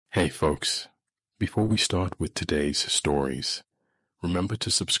Hey folks, before we start with today's stories, remember to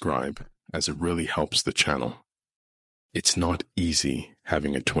subscribe as it really helps the channel. It's not easy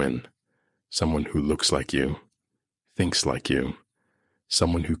having a twin, someone who looks like you, thinks like you,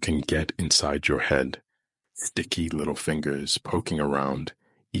 someone who can get inside your head, sticky little fingers poking around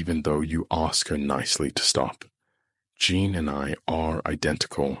even though you ask her nicely to stop. Jean and I are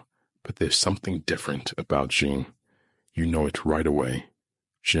identical, but there's something different about Jean. You know it right away.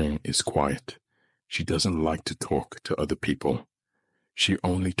 Jean is quiet. She doesn't like to talk to other people. She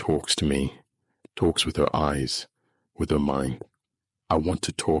only talks to me, talks with her eyes, with her mind. I want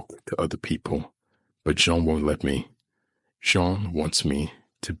to talk to other people, but Jean won't let me. Jean wants me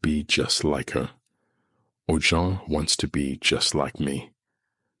to be just like her. Or Jean wants to be just like me.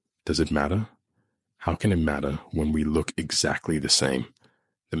 Does it matter? How can it matter when we look exactly the same?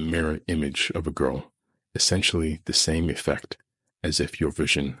 The mirror image of a girl, essentially the same effect, as if your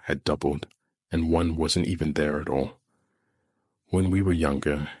vision had doubled and one wasn't even there at all. When we were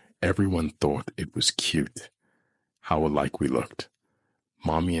younger, everyone thought it was cute how alike we looked.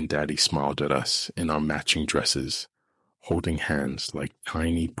 Mommy and Daddy smiled at us in our matching dresses, holding hands like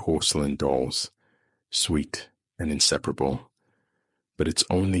tiny porcelain dolls, sweet and inseparable. But it's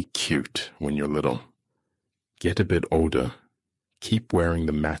only cute when you're little. Get a bit older, keep wearing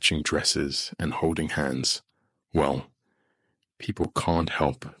the matching dresses and holding hands. Well, people can't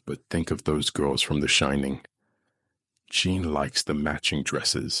help but think of those girls from The Shining. Jean likes the matching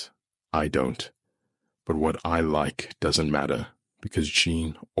dresses. I don't. But what I like doesn't matter because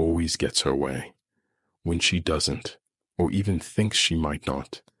Jean always gets her way. When she doesn't, or even thinks she might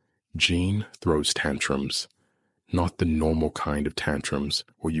not, Jean throws tantrums. Not the normal kind of tantrums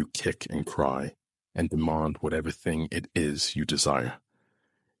where you kick and cry and demand whatever thing it is you desire.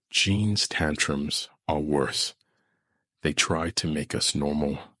 Jean's tantrums are worse. They try to make us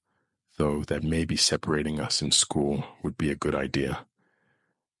normal, though that maybe separating us in school would be a good idea.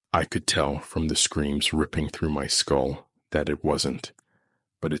 I could tell from the screams ripping through my skull that it wasn't,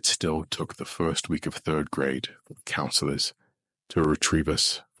 but it still took the first week of third grade for counselors to retrieve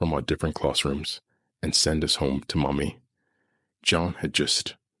us from our different classrooms and send us home to Mommy. John had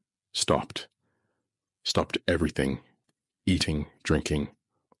just stopped everything, eating, drinking,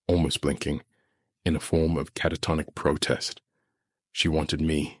 almost blinking, in a form of catatonic protest. She wanted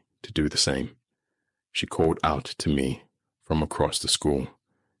me to do the same. She called out to me from across the school,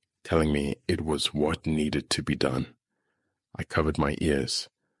 telling me it was what needed to be done. I covered my ears.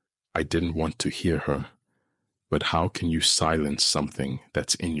 I didn't want to hear her. But how can you silence something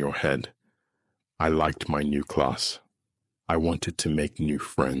that's in your head? I liked my new class. I wanted to make new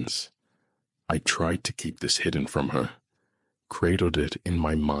friends. I tried to keep this hidden from her, cradled it in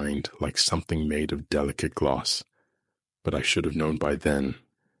my mind like something made of delicate glass. But I should have known by then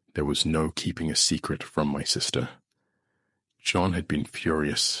there was no keeping a secret from my sister. John had been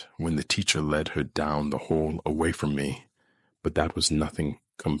furious when the teacher led her down the hall away from me, but that was nothing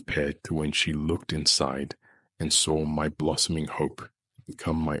compared to when she looked inside and saw my blossoming hope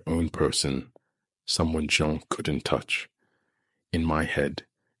become my own person, someone Jean couldn't touch. In my head,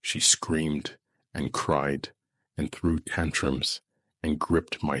 she screamed and cried and threw tantrums and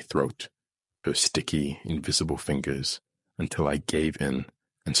gripped my throat, her sticky, invisible fingers, until I gave in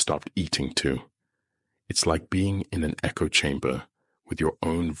and stopped eating too. It's like being in an echo chamber with your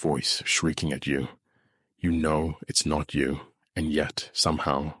own voice shrieking at you. You know it's not you, and yet,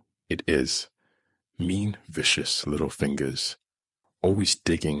 somehow, it is. Mean, vicious little fingers, always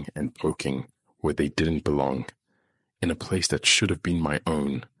digging and poking where they didn't belong, in a place that should have been my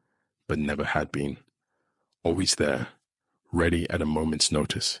own, but never had been. Always there, ready at a moment's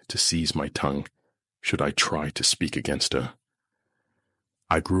notice to seize my tongue, should I try to speak against her.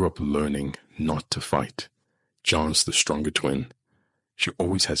 I grew up learning not to fight. John's the stronger twin. She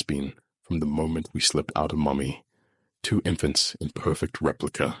always has been from the moment we slipped out of Mommy. Two infants in perfect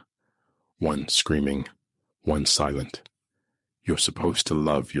replica. One screaming, one silent. You're supposed to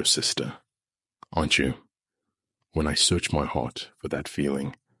love your sister, aren't you? When I search my heart for that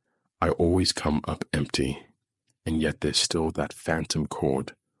feeling, I always come up empty, and yet there's still that phantom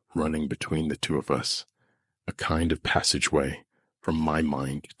cord running between the two of us, a kind of passageway from my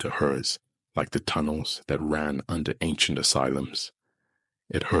mind to hers, like the tunnels that ran under ancient asylums.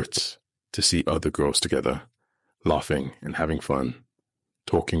 It hurts to see other girls together, laughing and having fun,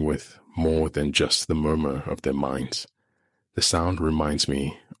 talking with more than just the murmur of their minds. The sound reminds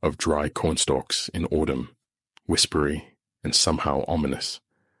me of dry cornstalks in autumn, whispery and somehow ominous.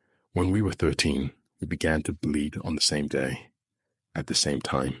 When we were 13, we began to bleed on the same day, at the same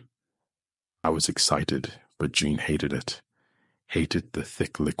time. I was excited, but Jean hated it. hated the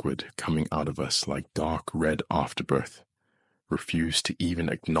thick liquid coming out of us like dark red afterbirth, refused to even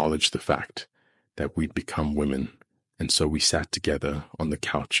acknowledge the fact that we'd become women, and so we sat together on the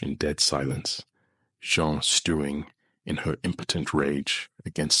couch in dead silence, Jean stewing in her impotent rage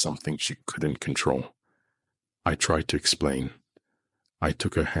against something she couldn't control. I tried to explain. I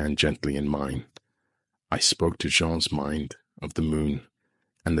took her hand gently in mine. I spoke to Jean's mind of the moon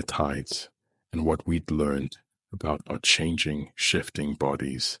and the tides and what we'd learned about our changing, shifting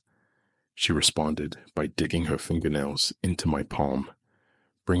bodies. She responded by digging her fingernails into my palm,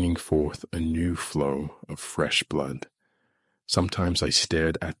 bringing forth a new flow of fresh blood. Sometimes I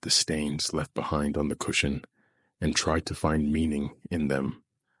stared at the stains left behind on the cushion and tried to find meaning in them,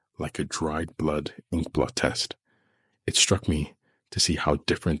 like a dried blood ink blot test. It struck me to see how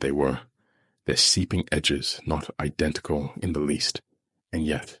different they were, their seeping edges not identical in the least, and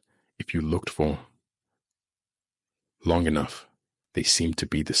yet, if you looked for long enough, they seemed to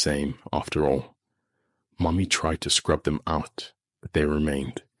be the same after all. Mommy tried to scrub them out, but they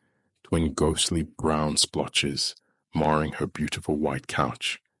remained, twin ghostly brown splotches marring her beautiful white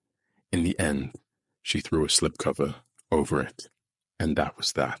couch. In the end, she threw a slipcover over it, and that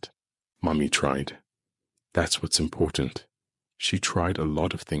was that. Mommy tried. That's what's important. She tried a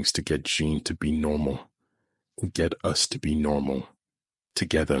lot of things to get Jean to be normal, to get us to be normal,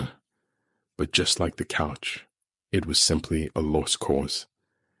 together. But just like the couch, it was simply a lost cause.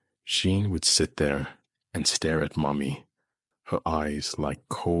 Jean would sit there and stare at Mommy, her eyes like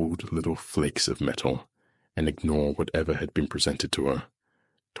cold little flakes of metal, and ignore whatever had been presented to her.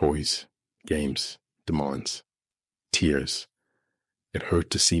 Toys, games, demands, tears. It hurt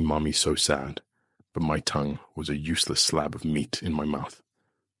to see Mommy so sad, but my tongue was a useless slab of meat in my mouth.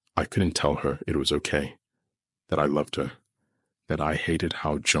 I couldn't tell her it was okay, that I loved her, that I hated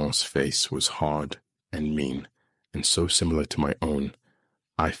how Jean's face was hard and mean, and so similar to my own,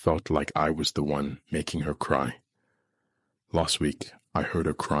 I felt like I was the one making her cry. Last week, I heard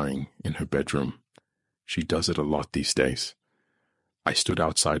her crying in her bedroom. She does it a lot these days. I stood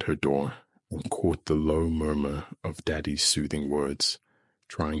outside her door and caught the low murmur of Daddy's soothing words,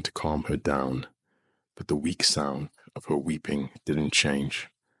 trying to calm her down, but the weak sound of her weeping didn't change.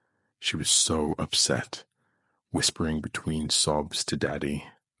 She was so upset, whispering between sobs to Daddy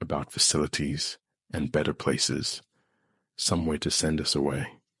about facilities and better places, somewhere to send us away.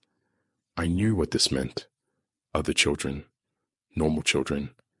 I knew what this meant. Other children, normal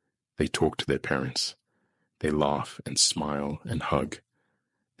children, they talk to their parents. They laugh and smile and hug.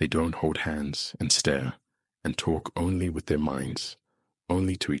 They don't hold hands and stare and talk only with their minds,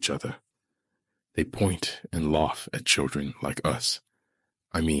 only to each other. They point and laugh at children like us.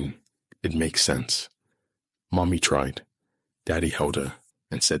 I mean, it makes sense. Mommy tried. Daddy held her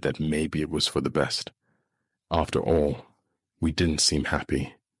and said that maybe it was for the best. After all, we didn't seem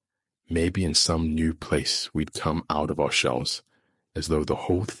happy. Maybe in some new place we'd come out of our shells, as though the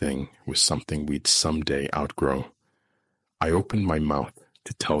whole thing was something we'd someday outgrow. I opened my mouth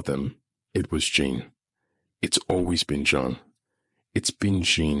to tell them it was Jean. It's always been Jean. It's been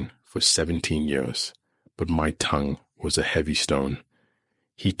Jean for 17 years, but my tongue was a heavy stone.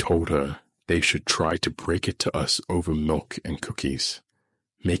 He told her they should try to break it to us over milk and cookies.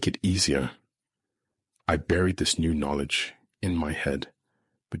 Make it easier. I buried this new knowledge in my head,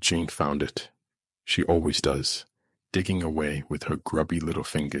 but Jean found it. She always does, digging away with her grubby little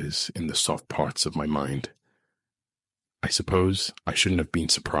fingers in the soft parts of my mind. I suppose I shouldn't have been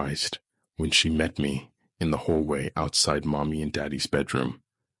surprised when she met me in the hallway outside Mommy and Daddy's bedroom,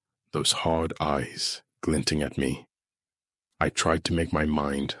 those hard eyes glinting at me. I tried to make my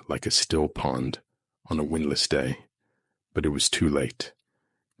mind like a still pond on a windless day, but it was too late.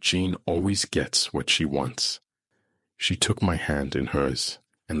 Jean always gets what she wants. She took my hand in hers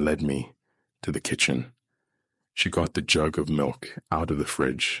and led me to the kitchen. She got the jug of milk out of the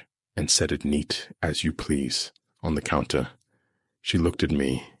fridge and set it neat as you please on the counter. She looked at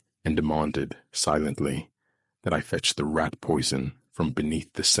me and demanded silently that I fetch the rat poison from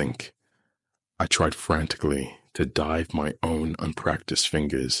beneath the sink. I tried frantically to dive my own unpracticed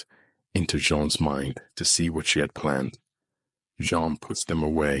fingers into Jean's mind to see what she had planned. Jean pushed them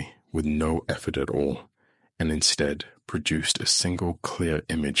away with no effort at all, and instead produced a single clear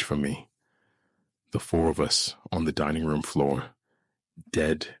image for me. The four of us on the dining room floor,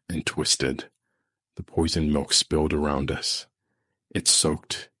 dead and twisted, the poisoned milk spilled around us. It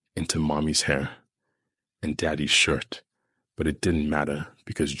soaked into Mommy's hair and Daddy's shirt, but it didn't matter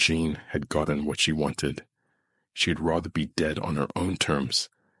because Jean had gotten what she wanted. She'd rather be dead on her own terms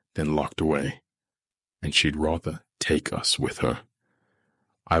than locked away, and she'd rather take us with her.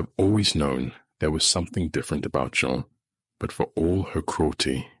 I've always known there was something different about Jean, But for all her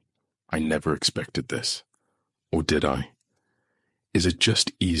cruelty, I never expected this. Or did I? Is it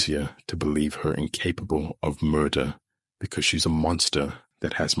just easier to believe her incapable of murder because she's a monster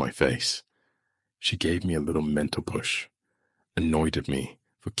that has my face? She gave me a little mental push, annoyed at me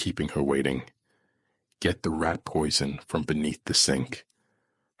for keeping her waiting. Get the rat poison from beneath the sink.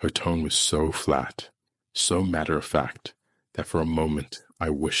 Her tone was so flat, so matter-of-fact, that for a moment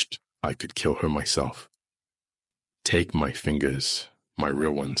I wished I could kill her myself. Take my fingers, my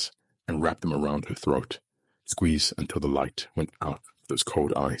real ones, and wrap them around her throat. Squeeze until the light went out of those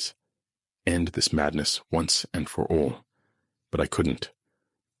cold eyes. End this madness once and for all. But I couldn't.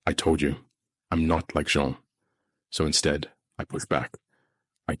 I told you, I'm not like Jean. So instead, I pushed back.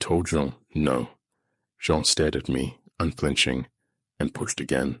 I told Jean no. Jean stared at me, unflinching, and pushed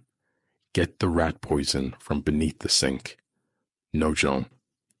again. Get the rat poison from beneath the sink. No, Jean.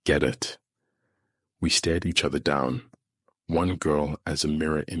 Get it. We stared each other down. One girl as a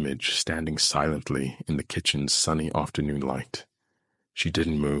mirror image standing silently in the kitchen's sunny afternoon light. She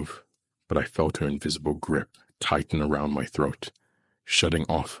didn't move, but I felt her invisible grip tighten around my throat, shutting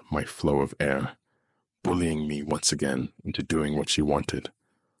off my flow of air, bullying me once again into doing what she wanted.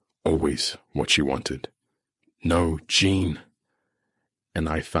 Always what she wanted. No, Jean! And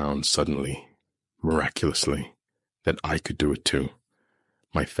I found suddenly, miraculously, that I could do it too.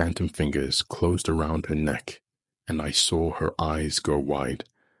 My phantom fingers closed around her neck, and I saw her eyes go wide,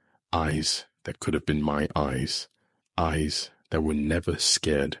 eyes that could have been my eyes that were never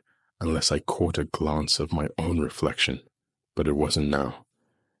scared unless I caught a glance of my own reflection, but it wasn't now.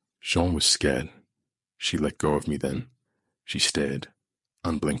 Jean was scared. She let go of me then. She stared,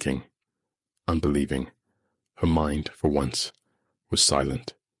 unblinking, unbelieving. Her mind, for once, was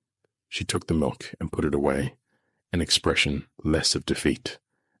silent. She took the milk and put it away, an expression less of defeat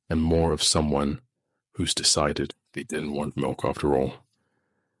and more of someone who's decided they didn't want milk after all.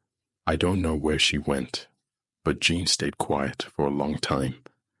 I don't know where she went, but Jean stayed quiet for a long time.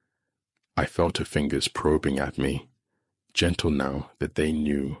 I felt her fingers probing at me, gentle now that they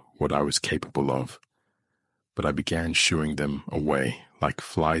knew what I was capable of, but I began shooing them away like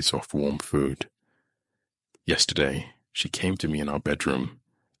flies off warm food. Yesterday, she came to me in our bedroom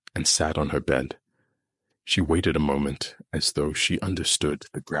and sat on her bed. She waited a moment as though she understood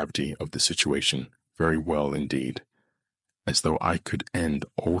the gravity of the situation very well indeed, as though I could end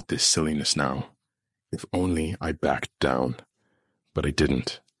all this silliness now, if only I backed down. But I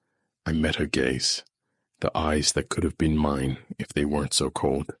didn't. I met her gaze, the eyes that could have been mine if they weren't so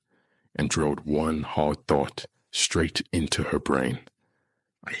cold, and drilled one hard thought straight into her brain.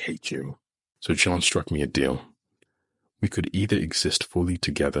 I hate you. So John struck me a deal. We could either exist fully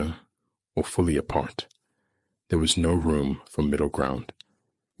together or fully apart. There was no room for middle ground.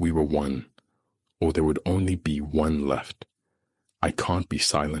 We were one, or there would only be one left. I can't be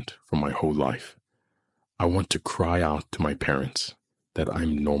silent for my whole life. I want to cry out to my parents that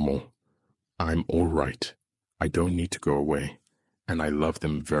I'm normal. I'm all right. I don't need to go away, and I love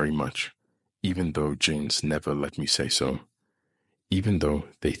them very much, even though Jane's never let me say so. Even though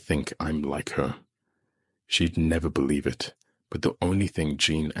they think I'm like her. She'd never believe it, but the only thing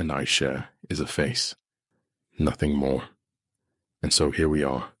Jean and I share is a face. Nothing more. And so here we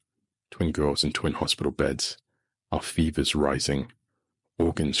are, twin girls in twin hospital beds, our fevers rising,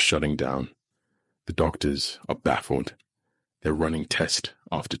 organs shutting down. The doctors are baffled. They're running test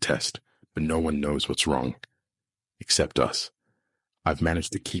after test, but no one knows what's wrong. Except us. I've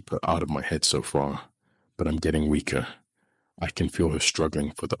managed to keep her out of my head so far, but I'm getting weaker. I can feel her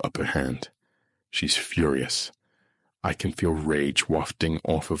struggling for the upper hand. She's furious. I can feel rage wafting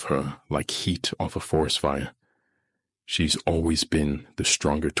off of her like heat off a forest fire. She's always been the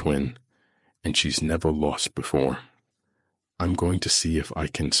stronger twin, and she's never lost before. I'm going to see if I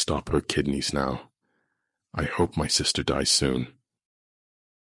can stop her kidneys now. I hope my sister dies soon.